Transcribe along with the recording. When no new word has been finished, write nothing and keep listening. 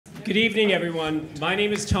Good evening, everyone. My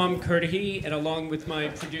name is Tom Curtihy, and along with my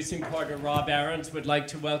producing partner, Rob Aarons, would like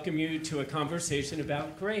to welcome you to a conversation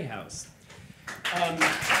about Grey House.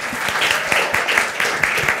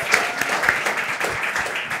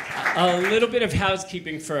 A little bit of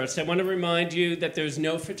housekeeping first. I want to remind you that there's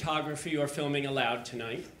no photography or filming allowed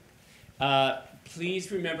tonight.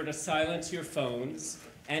 Please remember to silence your phones.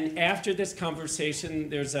 And after this conversation,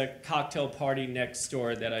 there's a cocktail party next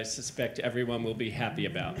door that I suspect everyone will be happy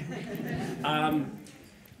about.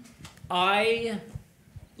 I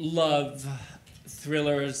love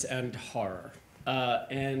thrillers and horror.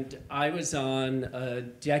 And I was on a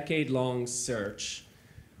decade-long search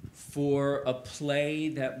for a play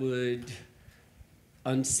that would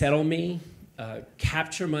unsettle me,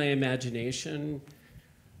 capture my imagination,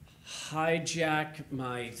 hijack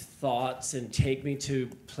my thoughts, and take me to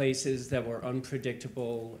places that were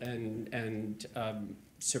unpredictable and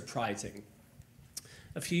surprising.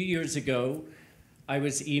 A few years ago, I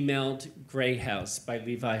was emailed Grey House by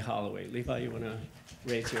Levi Holloway. Levi, you want to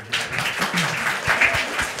raise your hand?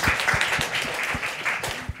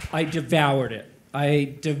 I devoured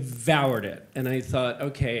it. And I thought,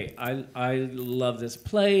 okay, I love this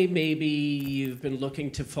play. Maybe you've been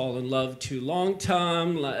looking to fall in love too long,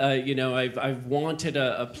 Tom. I've wanted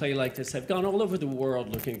a play like this. I've gone all over the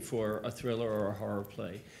world looking for a thriller or a horror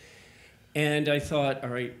play. And I thought, all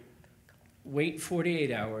right, wait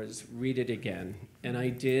 48 hours, read it again. And I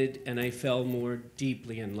did, and I fell more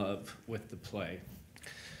deeply in love with the play.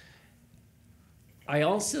 I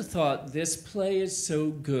also thought this play is so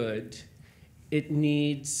good, it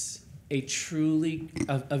needs a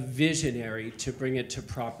visionary to bring it to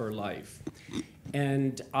proper life.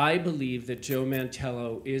 And I believe that Joe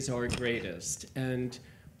Mantello is our greatest. And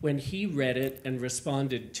when he read it and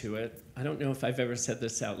responded to it, I don't know if I've ever said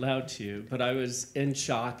this out loud to you, but I was in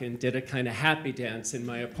shock and did a kind of happy dance in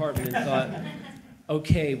my apartment and thought,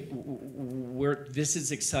 okay, this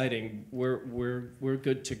is exciting. We're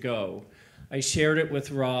good to go. I shared it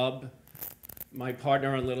with Rob, my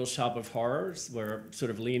partner on Little Shop of Horrors. We're sort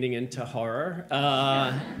of leaning into horror.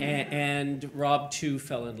 And Rob, too,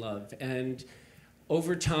 fell in love. And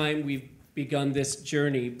over time, we've begun this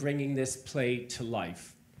journey, bringing this play to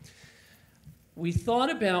life. We thought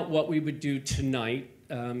about what we would do tonight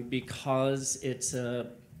because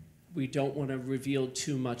we don't want to reveal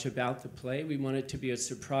too much about the play. We want it to be a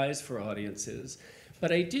surprise for audiences.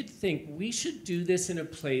 But I did think we should do this in a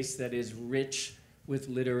place that is rich with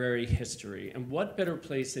literary history. And what better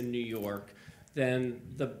place in New York than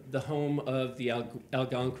the home of the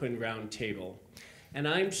Algonquin Round Table? And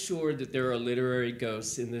I'm sure that there are literary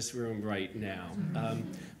ghosts in this room right now.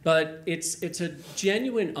 But it's a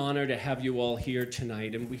genuine honor to have you all here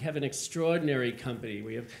tonight. And we have an extraordinary company.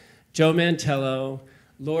 We have Joe Mantello,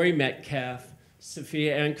 Laurie Metcalf,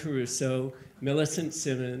 Sophia Anne Caruso, Millicent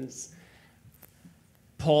Simmonds,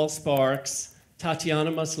 Paul Sparks,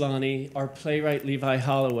 Tatiana Maslany, our playwright Levi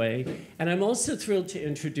Holloway, and I'm also thrilled to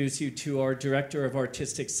introduce you to our Director of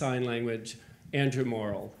Artistic Sign Language, Andrew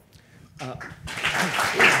Morrill.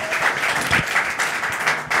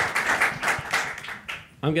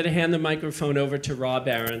 I'm going to hand the microphone over to Rob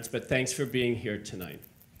Aarons, but thanks for being here tonight.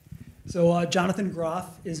 So Jonathan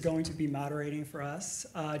Groff is going to be moderating for us.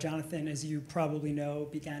 Jonathan, as you probably know,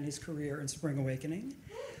 began his career in Spring Awakening.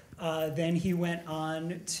 Then he went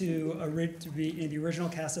on to be in the original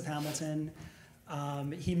cast of Hamilton.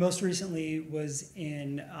 He most recently was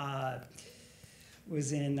in help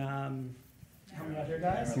me out here,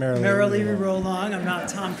 guys. Merrily We Roll Along. I'm not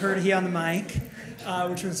Tom Curtihy on the mic,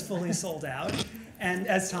 which was fully sold out. And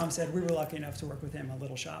as Tom said, we were lucky enough to work with him on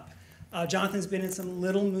Little Shop. Jonathan's been in some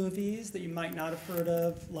little movies that you might not have heard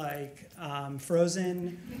of, like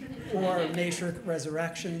Frozen or Matrix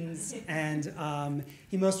Resurrections, and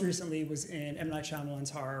he most recently was in M. Night Shyamalan's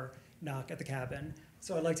horror Knock at the Cabin.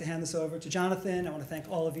 So I'd like to hand this over to Jonathan. I want to thank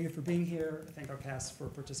all of you for being here. I thank our cast for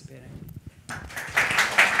participating.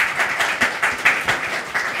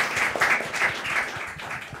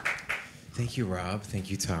 Thank you, Rob. Thank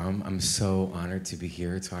you, Tom. I'm so honored to be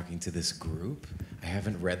here talking to this group. I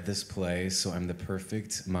haven't read this play, so I'm the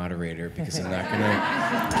perfect moderator because I'm not going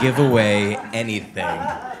to give away anything.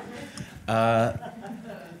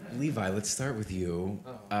 Levi, let's start with you.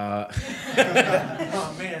 Oh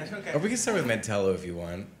man, okay. Or we can start with Mantello if you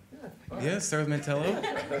want. Yeah, start with Mantello.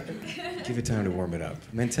 Give it time to warm it up.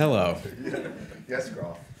 Mantello. Yes,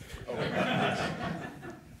 Groff. Oh,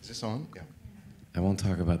 is this on? Yeah. I won't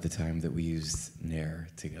talk about the time that we used Nair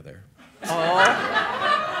together. Oh.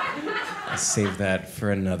 I'll save that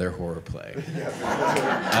for another horror play.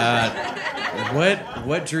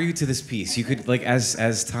 What drew you to this piece? You could, like,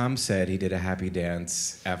 as Tom said, he did a happy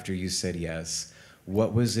dance after you said yes.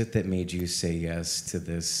 What was it that made you say yes to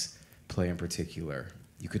this play in particular?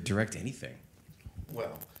 You could direct anything.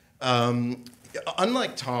 Well,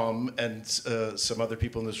 unlike Tom and some other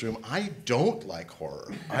people in this room, I don't like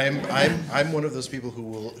horror. I'm one of those people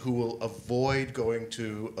who will avoid going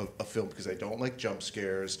to a film because I don't like jump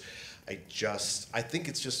scares. I think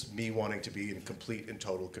it's just me wanting to be in complete and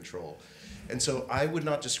total control. And so I would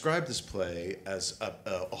not describe this play as a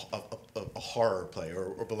horror play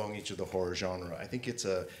or belonging to the horror genre. I think it's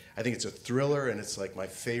a thriller, and it's like my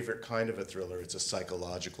favorite kind of a thriller. It's a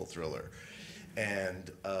psychological thriller.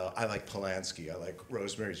 And I like Polanski. I like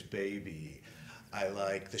Rosemary's Baby. I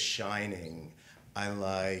like The Shining. I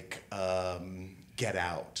like Get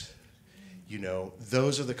Out. You know,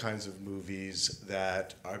 those are the kinds of movies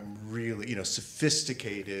that I'm really,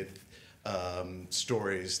 sophisticated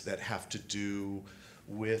stories that have to do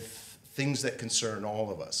with things that concern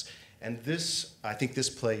all of us. And I think this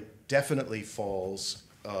play definitely falls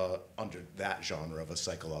under that genre of a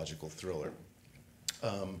psychological thriller.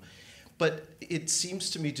 But it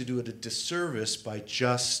seems to me to do it a disservice by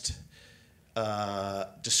just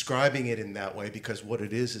describing it in that way, because what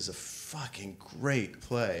it is a fucking great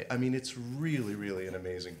play. I mean, it's really, really an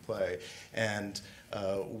amazing play. And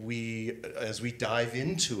as we dive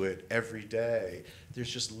into it every day,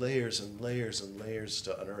 there's just layers and layers and layers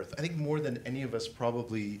to unearth. I think more than any of us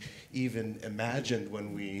probably even imagined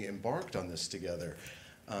when we embarked on this together.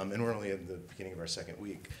 And we're only in the beginning of our second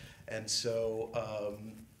week. And so,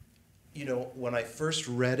 when I first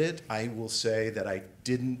read it, I will say that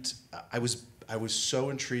I was so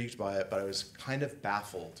intrigued by it, but I was kind of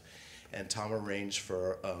baffled. And Tom arranged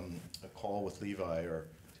for a call with Levi,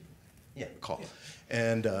 a call.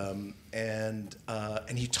 Yeah. And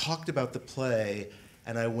he talked about the play,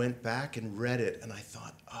 and I went back and read it, and I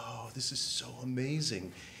thought, oh, this is so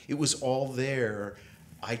amazing. It was all there.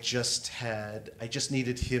 I just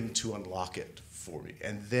needed him to unlock it for me.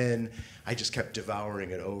 And then I just kept devouring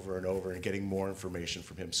it over and over and getting more information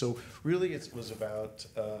from him. So really it was about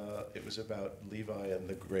Levi and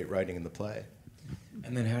the great writing in the play.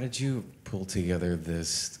 And then how did you pull together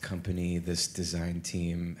this company, this design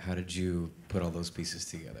team? How did you put all those pieces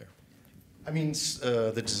together? I mean,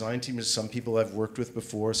 the design team is some people I've worked with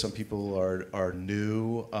before, some people are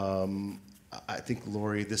new. I think,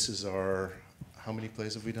 Laurie, this is how many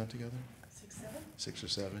plays have we done together? 6 or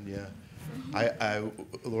 7, yeah.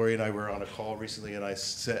 Laurie and I were on a call recently, and I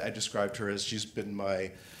described her as she's been my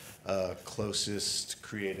closest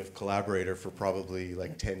creative collaborator for probably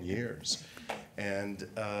like 10 years. And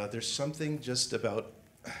there's something just about,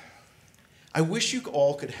 I wish you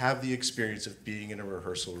all could have the experience of being in a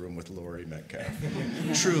rehearsal room with Laurie Metcalf.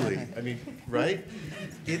 Truly, I mean, right?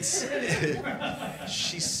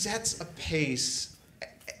 She sets a pace,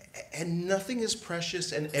 and nothing is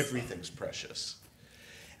precious and everything's precious.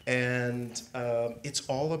 And it's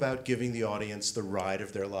all about giving the audience the ride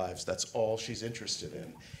of their lives. That's all she's interested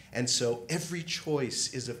in. And so every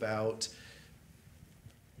choice is about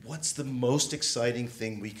what's the most exciting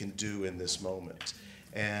thing we can do in this moment.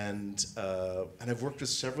 And I've worked with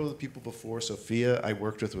several of the people before. Sophia, I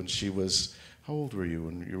worked with when she was, how old were you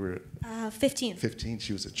when you were? 15. 15,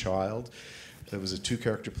 she was a child. There was a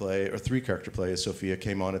 2-character play, or 3-character play. Sophia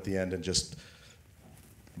came on at the end and just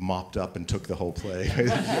mopped up and took the whole play.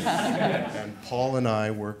 And Paul and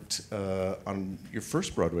I worked on your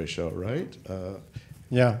first Broadway show, right?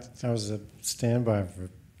 Yeah, I was a standby for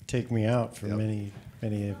Take Me Out for Yep. many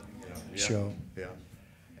a show. Yeah,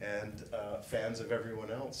 and fans of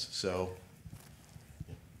everyone else. So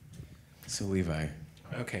Levi,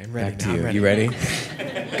 Okay, I'm ready. back to now. you. I'm ready. You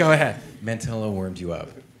ready? Go ahead. Mantello warmed you up.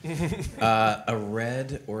 A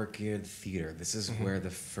Red Orchid Theater. This is where the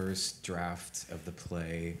first draft of the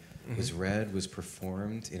play was read, was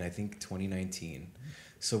performed in, I think, 2019.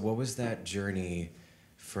 So what was that journey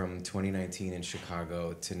from 2019 in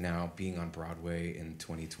Chicago to now being on Broadway in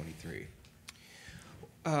 2023?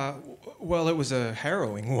 Well, it was a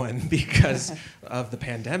harrowing one because of the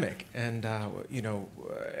pandemic. And,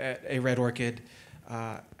 at A Red Orchid,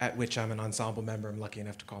 at which I'm an ensemble member, I'm lucky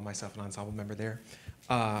enough to call myself an ensemble member there,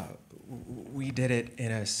 we did it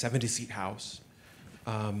in a 70-seat house.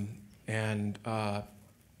 And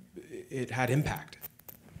it had impact,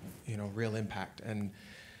 real impact. And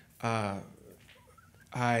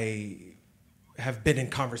I have been in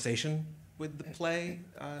conversation with the play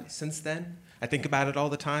since then. I think about it all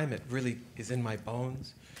the time. It really is in my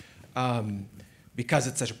bones because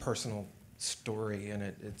it's such a personal story, and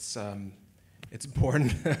it's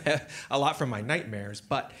born a lot from my nightmares.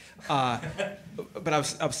 But I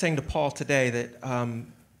was saying to Paul today that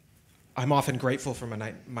I'm often grateful for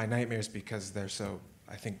my nightmares because they're so,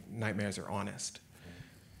 I think nightmares are honest.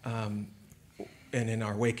 And in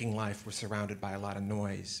our waking life, we're surrounded by a lot of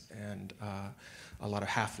noise and a lot of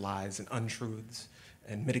half-lies and untruths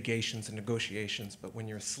and mitigations and negotiations. But when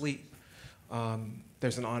you're asleep,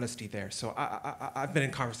 there's an honesty there. So I've been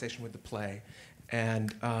in conversation with the play,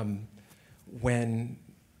 and when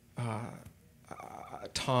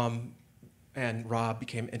Tom and Rob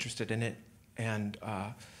became interested in it, and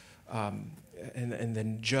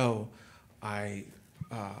then Joe, and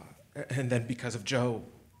then because of Joe,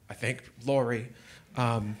 I think Laurie,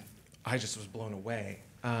 I just was blown away,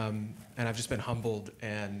 and I've just been humbled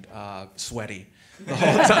and sweaty the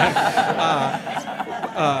whole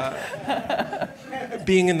time.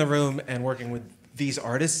 Being in the room and working with these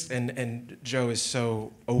artists, and Joe is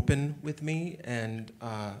so open with me and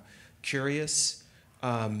curious.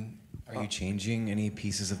 Are you changing any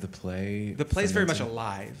pieces of the play? The play's very much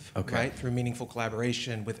alive, okay. Right? Through meaningful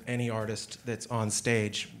collaboration with any artist that's on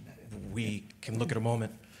stage, we can look at a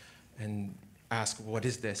moment and ask, what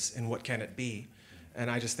is this and what can it be?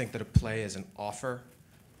 And I just think that a play is an offer,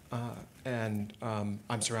 and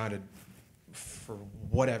I'm surrounded, for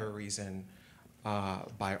whatever reason,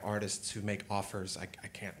 by artists who make offers I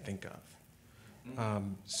can't think of.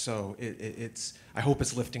 So it's. I hope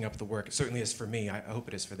it's lifting up the work. It certainly is for me. I hope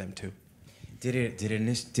it is for them too. Did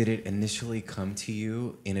it initially come to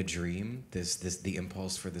you in a dream? The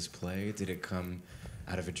impulse for this play? Did it come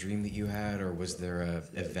out of a dream that you had, or was there an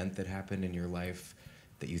event that happened in your life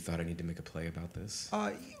that you thought I need to make a play about this?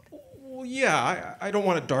 Well, yeah. I don't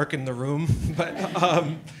want to darken the room, but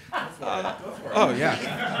oh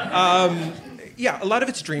yeah. Yeah, a lot of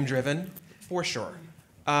it's dream-driven, for sure.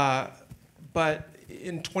 But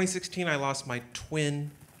in 2016, I lost my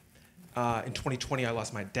twin. In 2020, I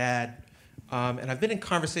lost my dad. And I've been in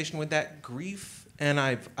conversation with that grief, and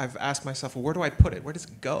I've asked myself, well, where do I put it? Where does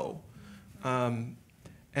it go?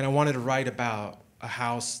 And I wanted to write about a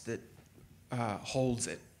house that holds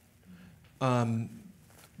it.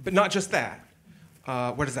 But not just that.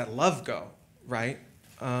 Where does that love go, right?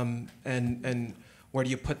 And where do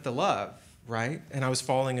you put the love? Right? And I was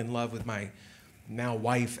falling in love with my now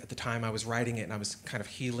wife at the time I was writing it, and I was kind of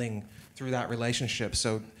healing through that relationship.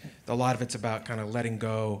 So a lot of it's about kind of letting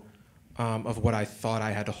go of what I thought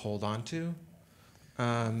I had to hold on to.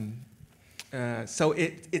 So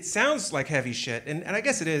it sounds like heavy shit, and I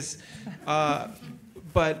guess it is,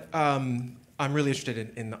 but I'm really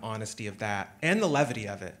interested in the honesty of that and the levity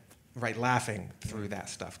of it, right? Laughing through that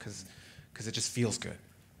stuff, because it just feels good.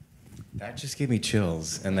 That just gave me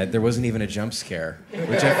chills, and that there wasn't even a jump scare,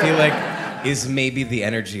 which I feel like is maybe the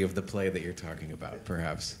energy of the play that you're talking about,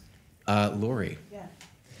 perhaps. Laurie. Yeah.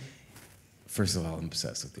 First of all, I'm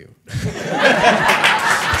obsessed with you.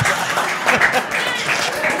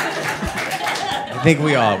 I think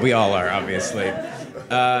we all are, obviously.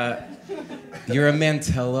 You're a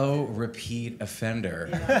Mantello repeat offender.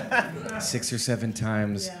 Yeah. 6 or 7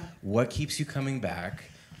 times. Yeah. What keeps you coming back?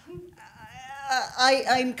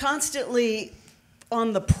 I'm constantly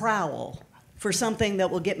on the prowl for something that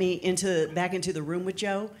will get me back into the room with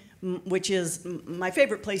Joe, which is my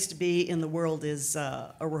favorite place to be in the world is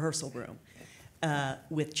a rehearsal room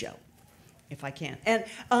with Joe, if I can. And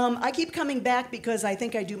I keep coming back because I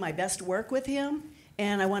think I do my best work with him,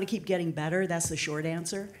 and I want to keep getting better. That's the short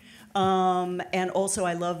answer. And also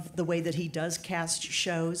I love the way that he does cast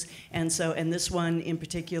shows, and this one in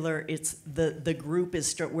particular, it's the group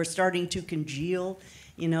is we're starting to congeal.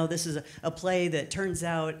 You know, this is a play that turns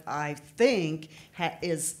out I think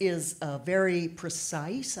is very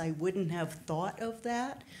precise. I wouldn't have thought of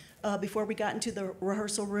that before we got into the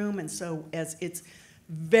rehearsal room, and so as it's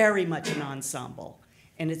very much an ensemble,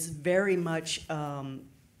 and it's very much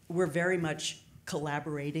we're very much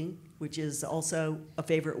collaborating, which is also a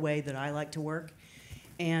favorite way that I like to work.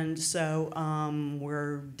 And so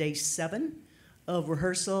we're day 7 of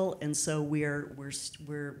rehearsal, and so we're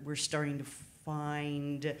starting to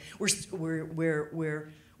find we're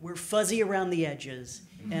fuzzy around the edges,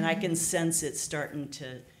 and I can sense it starting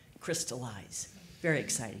to crystallize. Very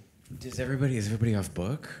exciting. Is everybody off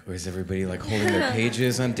book, or is everybody like holding their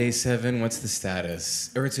pages on day 7? What's the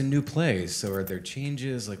status? Or it's a new play, so are there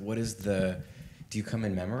changes? Like, what is the? Do you come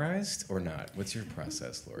in memorized or not? What's your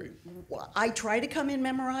process, Laurie? Well, I try to come in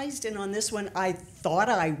memorized, and on this one I thought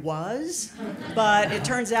I was, but it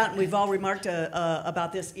turns out, and we've all remarked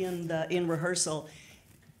about this in rehearsal,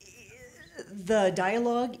 The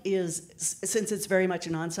dialogue is, since it's very much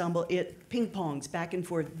an ensemble, it ping-pongs back and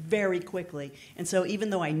forth very quickly. And so even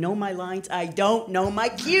though I know my lines, I don't know my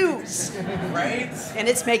cues. Right? And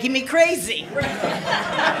it's making me crazy.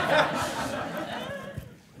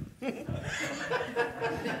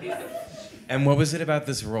 And what was it about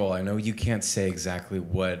this role? I know you can't say exactly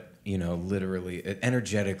what, literally,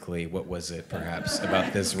 energetically, what was it perhaps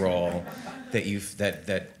about this role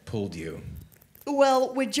that pulled you?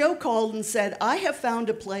 Well, when Joe called and said, I have found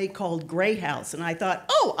a play called Grey House, and I thought,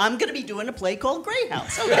 oh, I'm going to be doing a play called Grey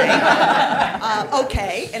House. Okay.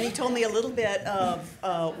 Okay. And he told me a little bit of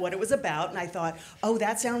what it was about, and I thought, oh,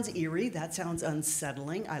 that sounds eerie. That sounds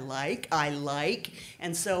unsettling. I like.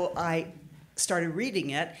 And so I started reading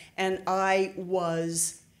it, and I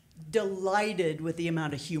was delighted with the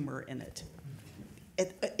amount of humor in it.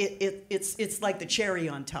 It's like the cherry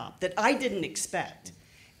on top that I didn't expect.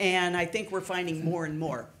 And I think we're finding more and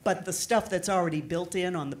more. But the stuff that's already built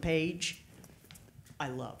in on the page, I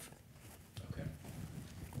love. Okay.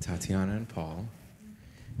 Tatiana and Paul.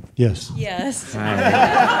 Yes. Yes.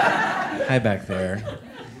 Hi. Hi back there.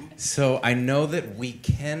 So I know that we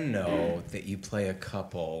can know that you play a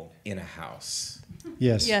couple in a house.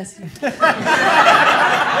 Yes. Yes.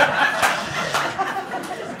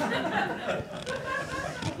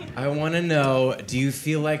 I want to know, do you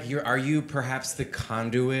feel like are you perhaps the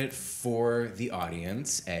conduit for the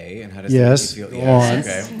audience, A, and how does Yes. that make you feel?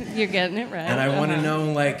 Yes. Okay. You're getting it right. And I want to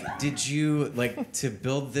know, did you, to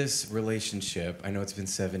build this relationship, I know it's been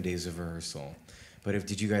 7 days of rehearsal, but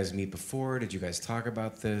did you guys meet before? Did you guys talk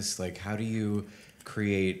about this? How do you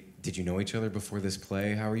create, did you know each other before this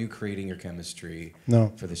play? How are you creating your chemistry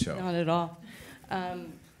for the show? Not at all.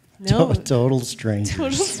 No. Total strangers.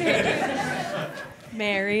 Total strangers.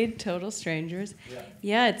 Married, total strangers.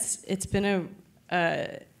 Yeah, it's been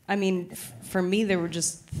for me, there were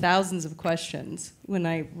just thousands of questions when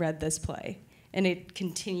I read this play. And it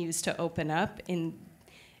continues to open up in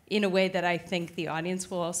a way that I think the audience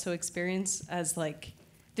will also experience as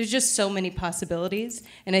there's just so many possibilities.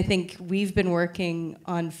 And I think we've been working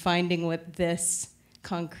on finding what this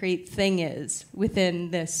concrete thing is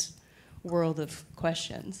within this world of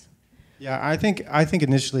questions. Yeah, I think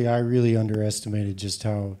initially I really underestimated just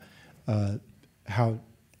how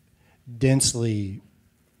densely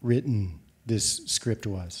written this script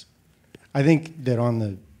was. I think that on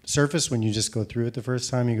the surface, when you just go through it the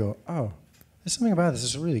first time, you go, oh, there's something about this.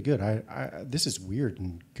 This is really good. This is weird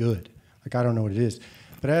and good. I don't know what it is.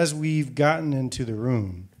 But as we've gotten into the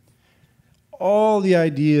room, all the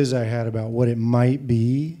ideas I had about what it might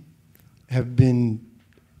be have been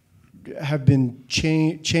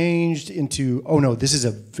changed into, oh no, this is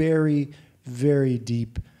a very, very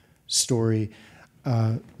deep story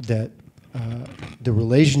that the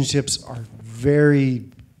relationships are very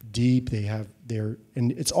deep.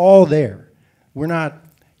 And it's all there. We're not,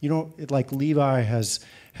 like Levi has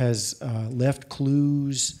left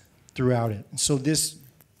clues throughout it. And so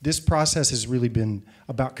this process has really been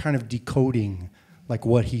about kind of decoding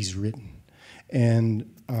what he's written and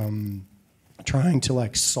trying to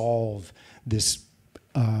solve this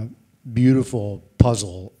beautiful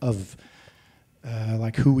puzzle of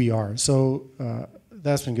who we are. So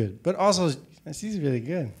that's been good. But also, she's really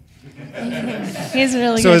good. He's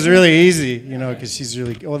really good. So it's really easy, because she's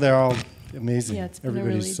really, they're all amazing. Yeah, it's been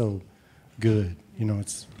Everybody's so good.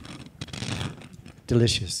 It's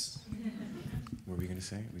delicious. What were you going to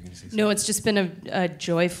say? No, it's just been a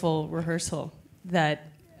joyful rehearsal that,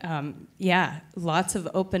 lots of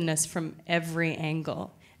openness from every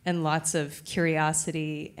angle and lots of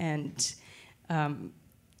curiosity and,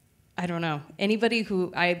 I don't know, anybody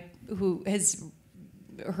who has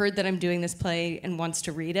heard that I'm doing this play and wants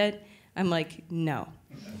to read it, I'm like, no.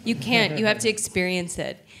 You can't. You have to experience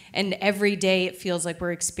it. And every day it feels like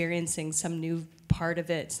we're experiencing some new part of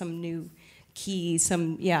it, some new key,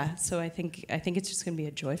 so I think it's just going to be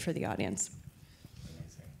a joy for the audience.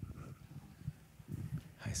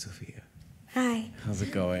 Hi, Sophia. Hi. How's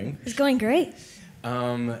it going? It's going great.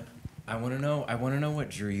 I want to know what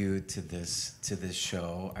drew you to this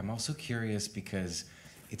show. I'm also curious because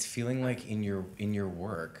it's feeling like in your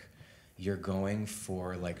work, you're going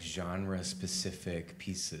for genre specific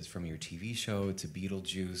pieces from your TV show to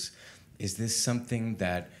Beetlejuice. Is this something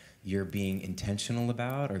that you're being intentional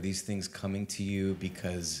about? Are these things coming to you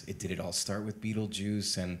because did it all start with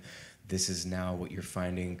Beetlejuice and this is now what you're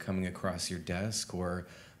finding coming across your desk? Or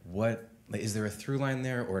what, is there a through line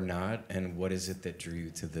there or not? And what is it that drew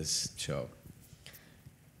you to this show?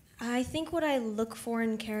 I think what I look for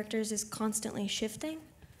in characters is constantly shifting.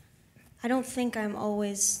 I don't think I'm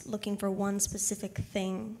always looking for one specific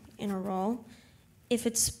thing in a role. if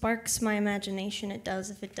it sparks my imagination, it does.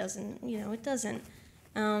 If it doesn't, it doesn't.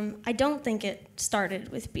 I don't think it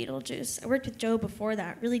started with Beetlejuice. I worked with Joe before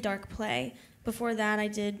that, really dark play. Before that, I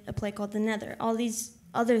did a play called The Nether. All these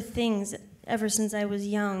other things, ever since I was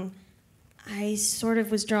young, I sort of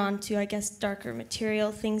was drawn to, I guess, darker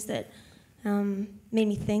material, things that made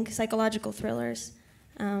me think, psychological thrillers,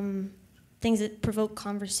 things that provoke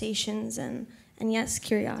conversations, and yes,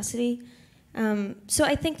 curiosity. So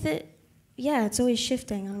I think that, yeah, it's always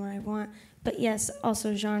shifting on what I want. But yes,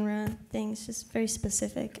 also genre things, just very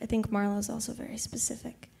specific. I think Marlo's also very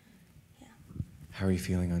specific. Yeah. How are you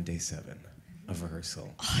feeling on day 7 of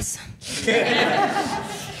rehearsal? Awesome.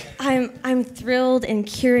 I'm thrilled and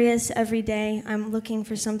curious every day. I'm looking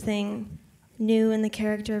for something new in the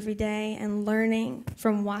character every day and learning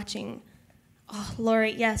from watching. Oh,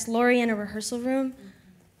 Laurie, yes, Laurie in a rehearsal room.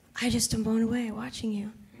 I just am blown away watching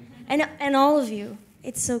you. And all of you.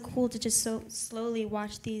 It's so cool to just so slowly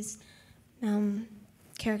watch these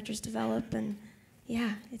characters develop, and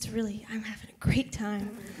yeah, I'm having a great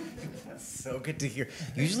time. So good to hear.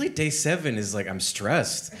 Usually day 7 is like, I'm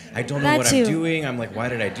stressed. I don't know That what too. I'm doing. I'm like, why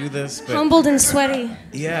did I do this? But Humbled and sweaty.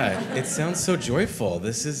 yeah, it sounds so joyful.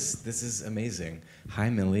 This is amazing. Hi,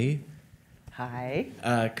 Millie. Hi.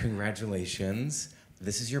 Congratulations.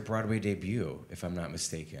 This is your Broadway debut, if I'm not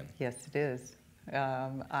mistaken. Yes, it is.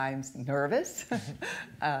 I'm nervous.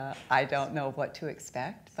 I don't know what to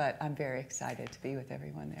expect, but I'm very excited to be with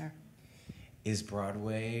everyone there. Is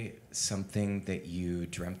Broadway something that you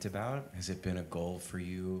dreamt about? Has it been a goal for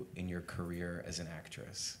you in your career as an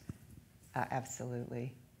actress?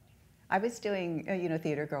 Absolutely. I was doing,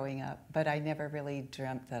 theater growing up, but I never really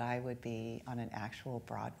dreamt that I would be on an actual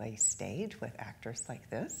Broadway stage with actors like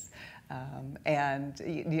this.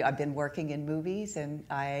 I've been working in movies, and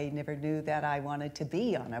I never knew that I wanted to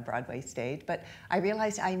be on a Broadway stage, but I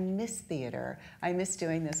realized I miss theater. I miss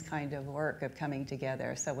doing this kind of work of coming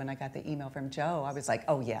together. So when I got the email from Joe, I was like,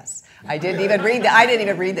 oh yes. I didn't even read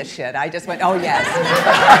the shit. I just went, oh yes.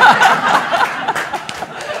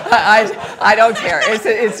 I don't care.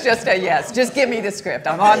 It's just a yes. Just give me the script.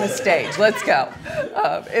 I'm on the stage. Let's go.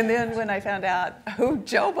 And then when I found out who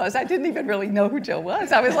Joe was, I didn't even really know who Joe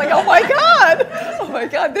was. I was like, oh my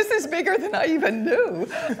God, this is bigger than I even knew.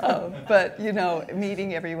 But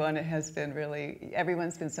meeting everyone has been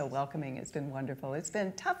everyone's been so welcoming. It's been wonderful. It's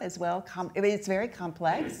been tough as well. It's very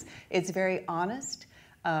complex. It's very honest.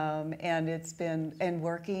 And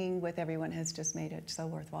working with everyone has just made it so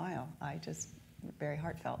worthwhile. Very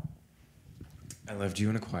heartfelt. I loved you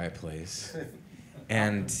in A Quiet Place.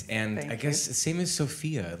 And I guess the same as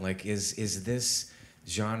Sophia, like is this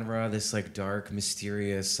genre, this like dark,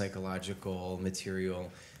 mysterious, psychological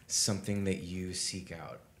material something that you seek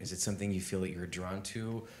out? Is it something you feel that you're drawn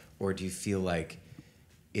to, or do you feel like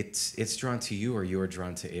it's drawn to you, or you're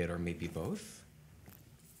drawn to it, or maybe both?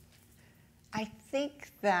 I think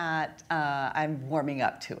that I'm warming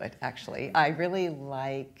up to it, actually.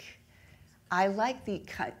 I like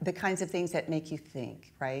the kinds of things that make you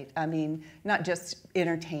think, right? I mean, not just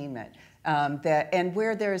entertainment. And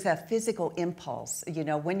where there's a physical impulse,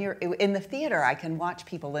 when you're in the theater, I can watch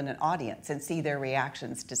people in an audience and see their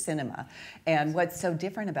reactions to cinema. And what's so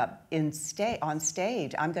different about on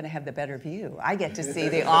stage, I'm going to have the better view. I get to see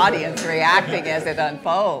the audience reacting as it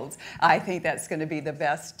unfolds. I think that's going to be the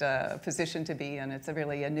best position to be in. It's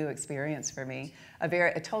really a new experience for me,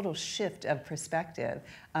 a total shift of perspective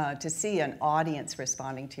to see an audience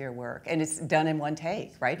responding to your work. And it's done in one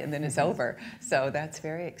take, right? And then it's over. So that's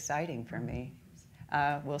very exciting for me.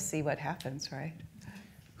 We'll see what happens, right?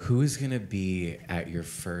 Who is going to be at your the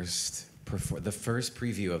first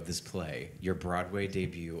preview of this play, your Broadway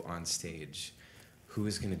debut on stage? Who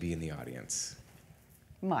is going to be in the audience?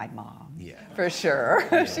 My mom, yeah, for sure.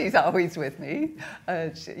 Yeah. She's always with me.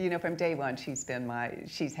 From day one, she's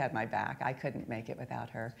had my back. I couldn't make it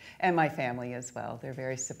without her, and my family as well. They're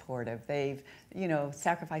very supportive. They've,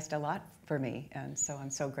 sacrificed a lot for me, and so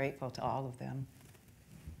I'm so grateful to all of them.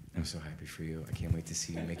 I'm so happy for you. I can't wait to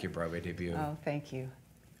see you make your Broadway debut. Oh, thank you.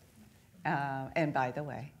 And by the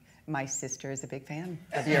way, my sister is a big fan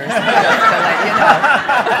of yours, just to let you know.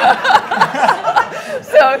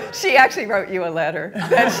 So she actually wrote you a letter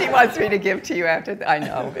that she wants me to give to you after. I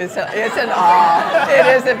know, it's an awe. It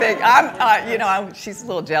is a big. She's a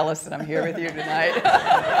little jealous that I'm here with you tonight.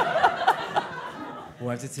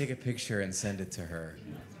 We'll have to take a picture and send it to her.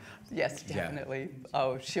 Yes, definitely. Yeah.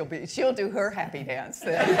 Oh, she'll do her happy dance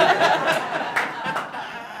then. Oh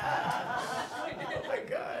my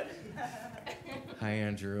God. Hi,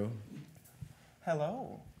 Andrew.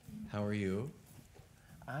 Hello. How are you?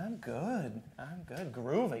 I'm good.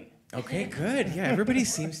 Groovy. Okay, good. Yeah, everybody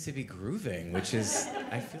seems to be grooving, which is,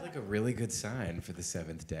 I feel like, a really good sign for the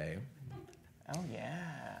 7th day. Oh,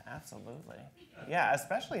 yeah, absolutely. Yeah,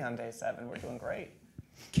 especially on day 7, we're doing great.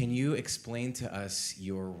 Can you explain to us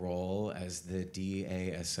your role as the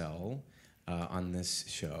DASL on this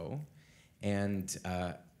show? And,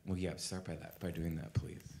 well, yeah, start by doing that,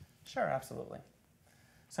 please. Sure, absolutely.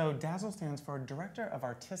 So DASL stands for Director of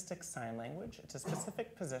Artistic Sign Language. It's a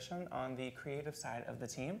specific position on the creative side of the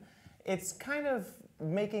team. It's kind of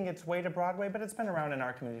making its way to Broadway, but it's been around in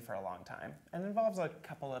our community for a long time and involves a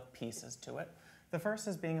couple of pieces to it. The first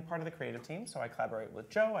is being a part of the creative team, so I collaborate with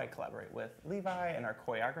Joe, I collaborate with Levi, and our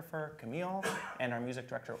choreographer, Camille, and our music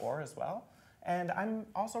director, Orr, as well. And I'm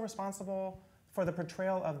also responsible for the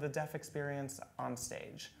portrayal of the deaf experience on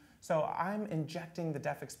stage. So I'm injecting the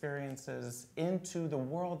deaf experiences into the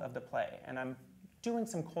world of the play, and I'm doing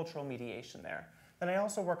some cultural mediation there. Then I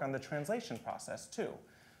also work on the translation process, too.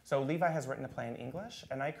 So Levi has written a play in English,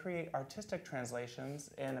 and I create artistic translations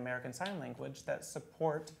in American Sign Language that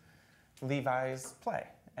support Levi's play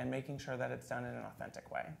and making sure that it's done in an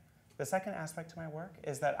authentic way. The second aspect to my work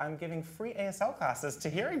is that I'm giving free ASL classes to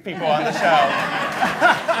hearing people on the show,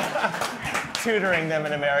 tutoring them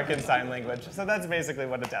in American Sign Language. So that's basically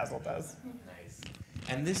what a DASL does. Nice.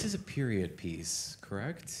 And this is a period piece,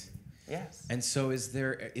 correct? Yes. And so is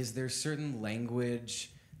there certain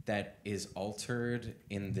language that is altered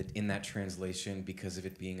in that translation because of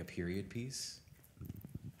it being a period piece?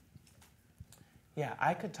 Yeah,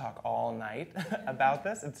 I could talk all night about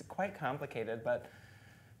this. It's quite complicated, but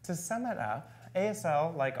to sum it up,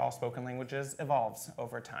 ASL, like all spoken languages, evolves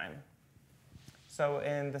over time. So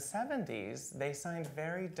in the 70s, they signed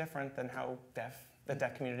very different than how the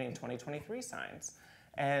deaf community in 2023 signs.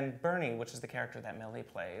 And Bernie, which is the character that Millie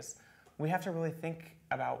plays, we have to really think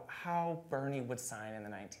about how Bernie would sign in the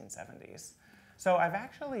 1970s. So I've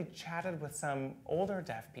actually chatted with some older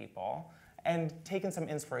deaf people and taken some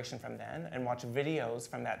inspiration from then and watched videos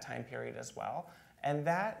from that time period as well. And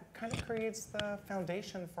that kind of creates the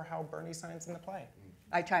foundation for how Bernie signs in the play.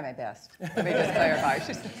 I try my best. Let me just clarify.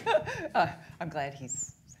 I'm glad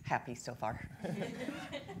he's happy so far.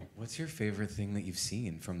 What's your favorite thing that you've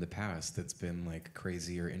seen from the past that's been like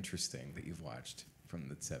crazy or interesting that you've watched from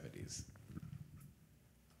the 70s?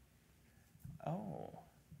 Oh,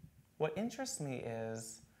 what interests me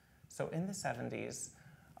is, so in the 70s,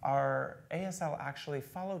 our ASL actually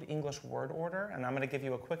followed English word order, and I'm going to give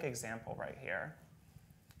you a quick example right here.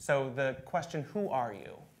 So the question, who are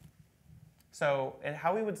you? So and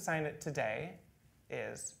how we would sign it today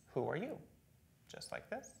is, who are you? Just like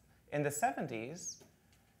this. In the 70s,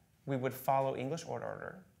 we would follow English word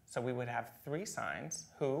order. So we would have 3 signs,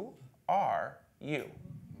 who are you?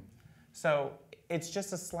 So it's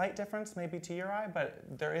just a slight difference maybe to your eye, but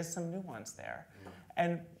there is some nuance there.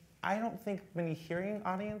 And I don't think many hearing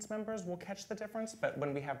audience members will catch the difference, but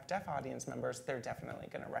when we have deaf audience members, they're definitely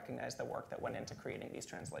going to recognize the work that went into creating these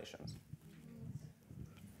translations.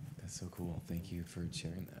 That's so cool. Thank you for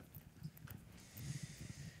sharing that.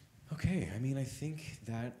 Okay, I mean, I think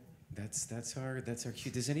that's our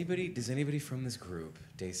cue. Does anybody from this group,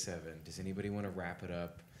 day 7, does anybody want to wrap it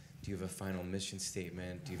up? Do you have a final mission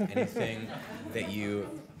statement? Do you have anything that you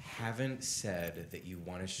haven't said that you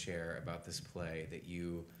want to share about this play that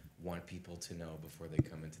you want people to know before they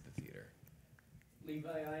come into the theater? Levi,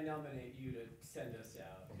 I nominate you to send us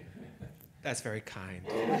out. That's very kind.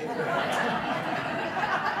 It's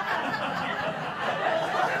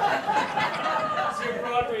your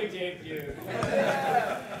Broadway debut.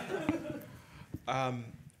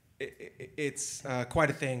 It's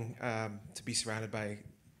quite a thing to be surrounded by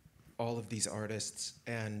all of these artists,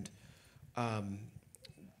 and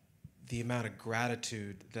the amount of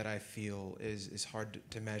gratitude that I feel is hard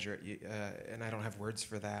to measure, and I don't have words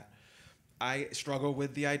for that. I struggle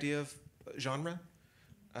with the idea of genre.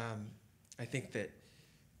 I think that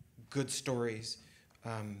good stories,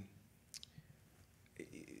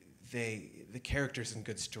 the characters in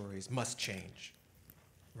good stories must change,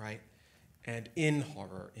 right? And in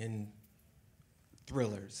horror, in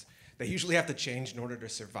thrillers, they usually have to change in order to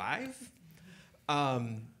survive.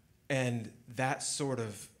 And that sort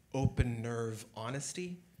of open nerve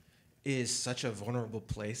honesty is such a vulnerable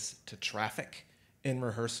place to traffic in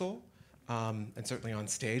rehearsal, and certainly on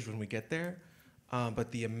stage when we get there.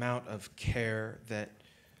 But the amount of care that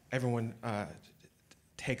everyone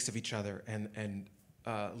takes of each other, and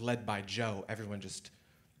led by Joe, everyone just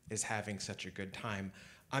is having such a good time.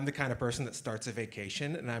 I'm the kind of person that starts a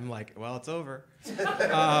vacation and I'm like, well, it's over.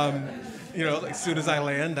 As soon as I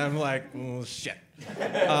land, I'm like, oh, shit.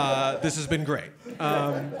 This has been great.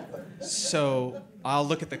 So I'll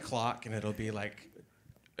look at the clock and it'll be like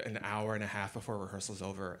an hour and a half before rehearsal's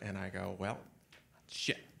over, and I go, well,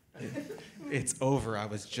 shit, it's over. I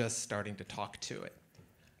was just starting to talk to it.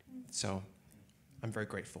 So I'm very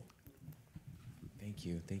grateful. Thank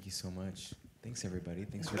you so much. Thanks everybody,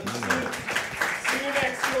 thanks for being here. See you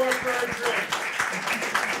next door for a drink.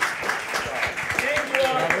 Thank you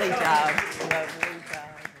all. Lovely job, lovely.